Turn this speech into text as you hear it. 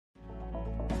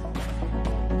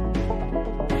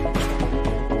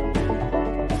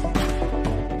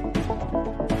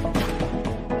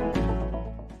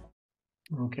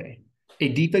A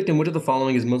defect in which of the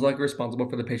following is most likely responsible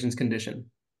for the patient's condition?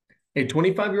 A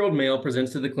 25-year-old male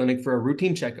presents to the clinic for a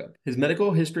routine checkup. His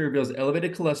medical history reveals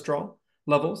elevated cholesterol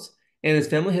levels, and his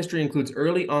family history includes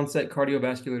early onset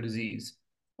cardiovascular disease.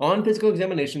 On physical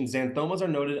examination, xanthomas are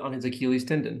noted on his Achilles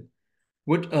tendon.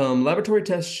 Which laboratory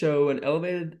tests shows an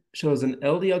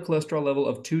LDL cholesterol level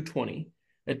of 220.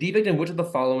 A defect in which of the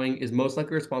following is most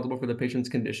likely responsible for the patient's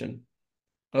condition?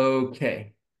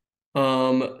 Okay.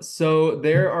 So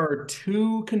there are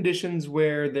two conditions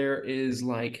where there is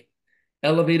like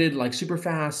elevated, like super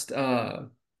fast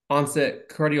onset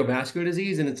cardiovascular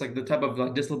disease, and it's like the type of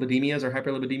like dyslipidemias or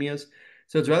hyperlipidemias.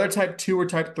 So it's rather type 2 or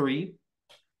type 3.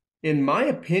 In my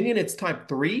opinion, it's type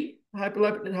 3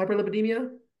 hyperlipidemia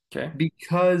Okay.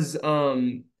 because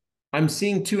I'm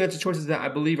seeing two answer choices that I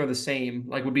believe are the same,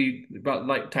 like would be about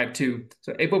like type 2.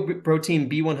 So apoprotein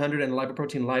B100 and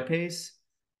lipoprotein lipase,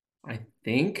 I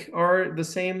think are the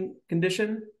same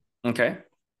condition. Okay.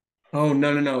 Oh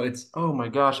no, no, no. It's oh my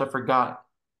gosh, I forgot.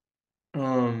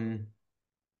 Um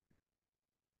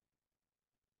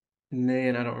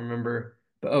Man, I don't remember.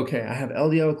 But okay, I have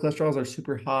LDL cholesterols are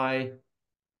super high.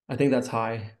 I think that's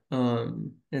high.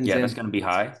 And Yeah, that's then going to be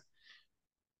high.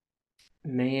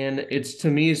 man, it's to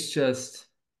me it's just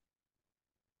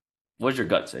What does your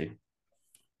gut say?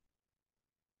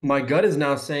 my gut is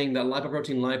now saying that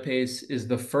lipoprotein lipase is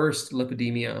the first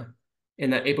lipidemia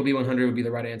and that ApoB100 would be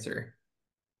the right answer.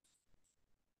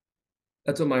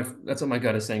 That's what my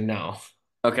gut is saying now.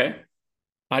 Okay.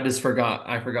 I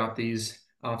forgot these.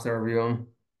 I'll have to review them.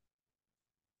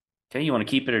 Okay. You want to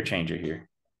keep it or change it here?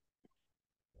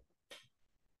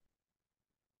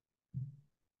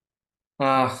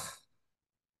 Uh,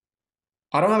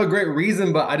 I don't have a great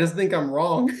reason, but I just think I'm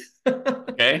wrong.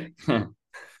 Okay.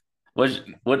 What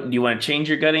do you want to change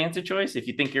your gut answer choice? If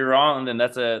you think you're wrong, then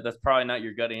that's probably not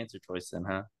your gut answer choice then,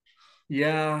 huh?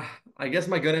 Yeah, I guess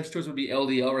my gut answer choice would be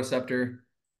LDL receptor.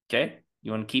 Okay.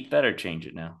 You want to keep that or change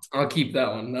it now? I'll keep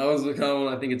that one. That was the kind of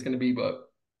one I think it's going to be, but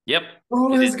Yep.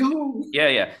 oh, It let's is. go. Yeah,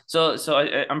 yeah. So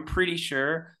I'm pretty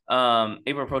sure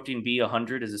apoprotein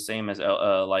B100 is the same as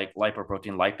like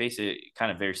lipoprotein lipase. It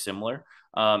kind of very similar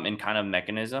in kind of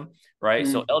mechanism, right?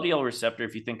 So Mm, LDL receptor,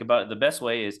 if you think about it, the best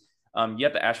way is you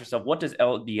have to ask yourself, what does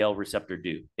LDL receptor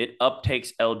do? It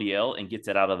uptakes LDL and gets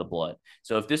it out of the blood.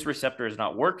 So if this receptor is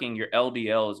not working, your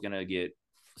LDL is going to get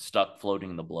stuck floating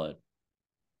in the blood.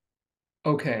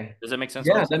 okay. Does that make sense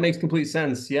what I'm Yeah, that saying? makes complete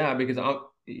sense. Yeah, because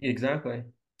I'll exactly.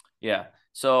 Yeah.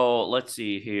 So let's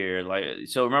see here. Like,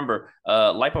 so remember,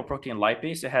 lipoprotein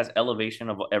lipase, it has elevation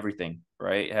of everything,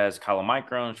 right? It has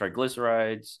chylomicrons,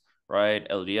 triglycerides, right?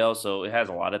 LDL. So it has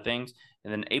a lot of things.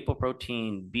 And then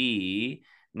apoprotein B,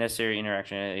 necessary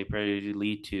interaction, it probably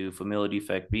lead to familial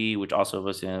defect B, which also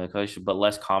was in the collection, but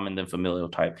less common than familial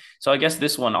type. So I guess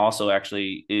this one also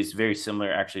actually is very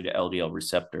similar actually to LDL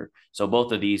receptor. So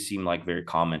both of these seem like very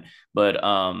common, but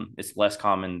it's less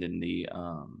common than the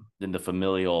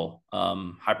familial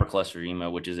hypercholesteremia,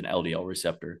 which is an LDL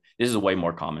receptor. This is way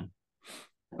more common.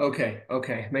 Okay,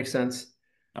 okay, makes sense.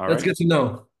 All That's right. good to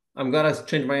know. I'm glad I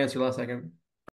changed my answer last second.